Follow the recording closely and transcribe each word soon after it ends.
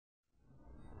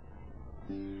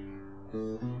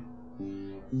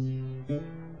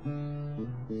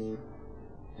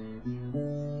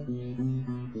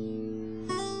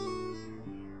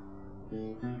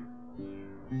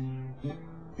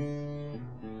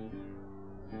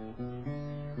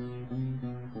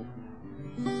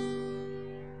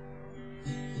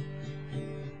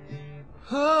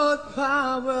Hot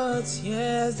powers,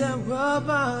 yes, they were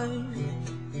buying,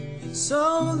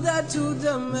 sold that to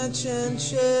the merchant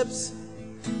ships.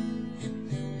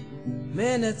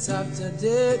 Minutes after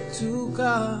they took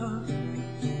her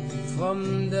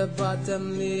from the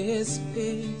bottomless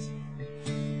pit.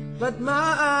 But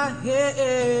my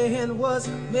hand was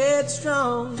made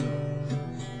strong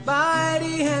by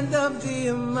the hand of the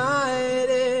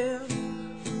Almighty.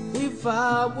 We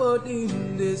forward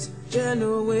in this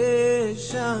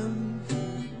generation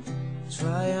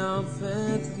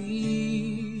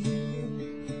triumphantly.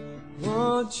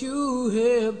 Won't you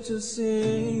help to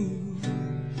sing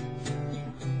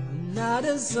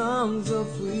another songs of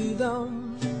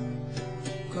freedom?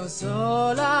 'Cause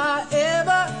all I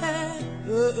ever had,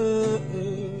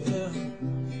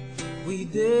 we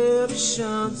did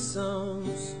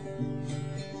chansons,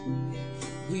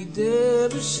 we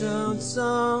did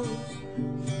chansons.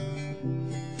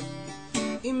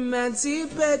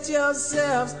 Emancipate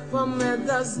yourselves from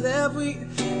mental slavery.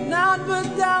 Not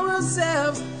but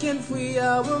ourselves can free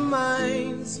our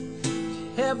minds.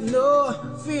 Have no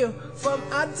fear from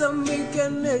atomic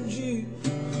energy,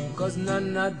 'cause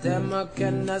none of them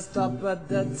cannot stop at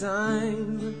the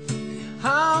time.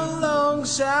 How long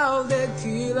shall they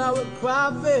kill our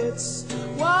prophets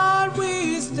while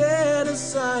we stand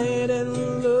aside and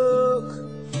look?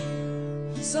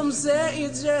 Some say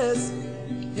it's just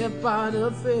a part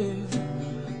of it.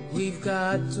 We've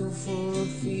got to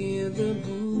fulfill the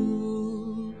book.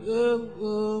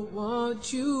 Oh,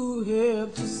 won't you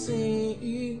help to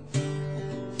sing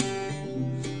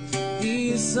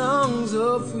these songs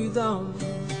of freedom?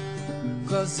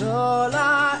 'Cause all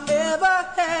I ever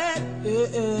had,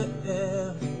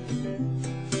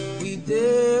 we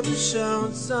did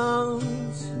shout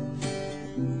songs,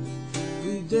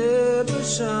 we did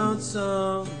shout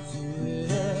songs,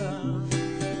 yeah.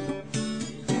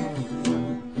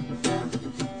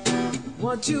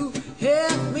 Won't you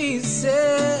help me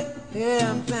say,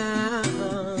 help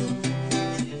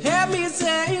me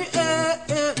say,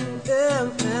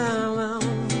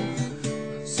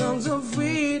 songs of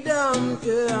freedom,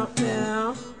 yeah.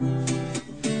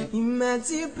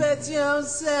 Emancipate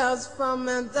yourselves from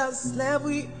mental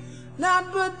slavery.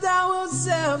 Not but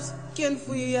ourselves can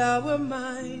free our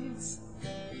minds.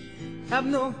 Have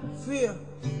no fear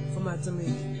from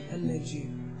atomic energy,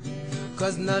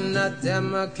 'cause none of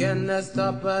them can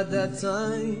stop at that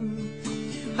time.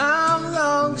 How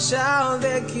long shall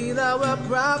they kill our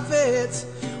prophets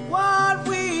while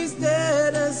we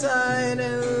stand aside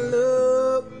and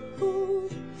look? Ooh.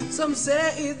 Some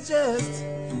say it's just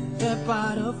a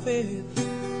part of it.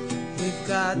 We've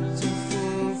got to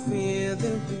fulfill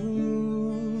the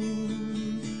rule.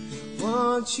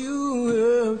 Want you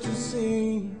help to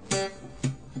sing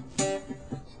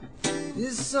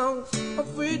this song of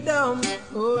freedom?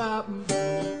 Oh,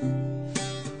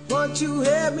 won't you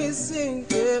help me sing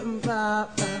it,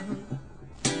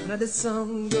 another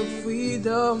song of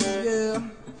freedom, yeah.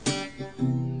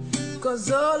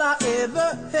 'Cause all I ever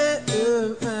had,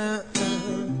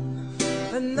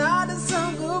 another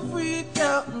song of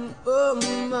freedom, oh,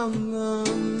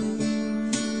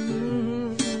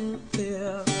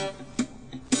 yeah.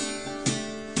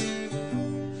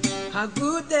 How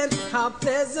good and how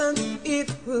pleasant it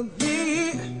will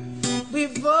be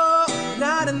before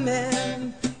God and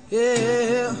man,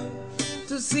 yeah,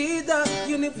 to see the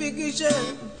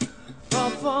unification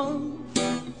of all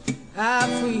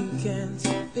Africans,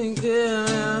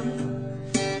 yeah.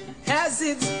 Has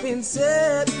it been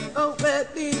said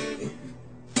already?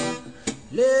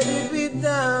 Let it be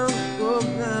done, oh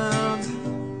now.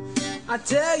 I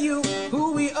tell you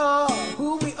who we are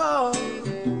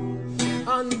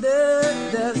under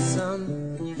the sun.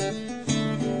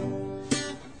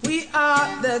 We are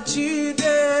the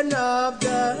children of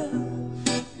the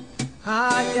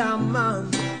higher man,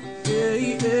 yeah,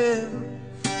 yeah.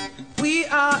 We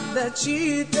are the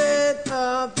children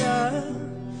of the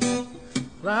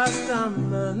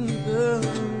Rastaman.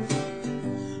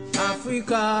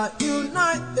 Africa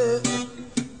unite,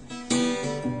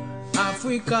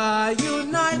 Africa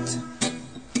unite,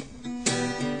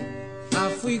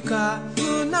 Africa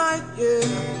unite, yeah.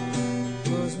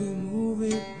 'Cause we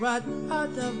moving right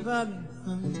out of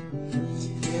Babylon,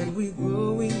 and we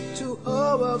growing to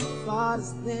our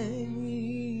Father's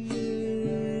name,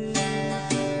 yeah,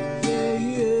 yeah,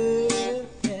 yeah.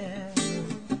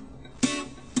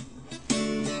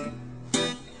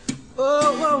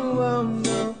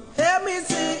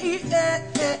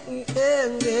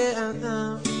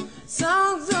 now.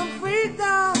 Songs of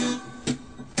freedom.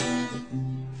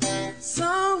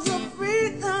 Songs of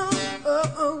freedom.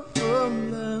 Oh, oh, oh,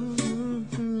 now.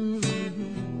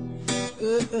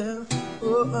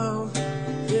 Oh, oh,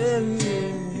 yeah, yeah.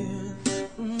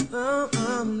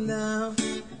 Now.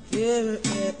 Yeah,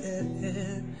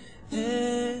 yeah,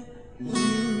 yeah.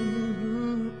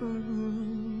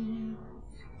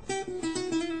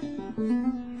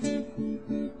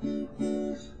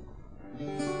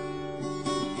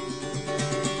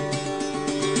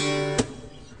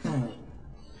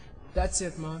 That's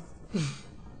it, man.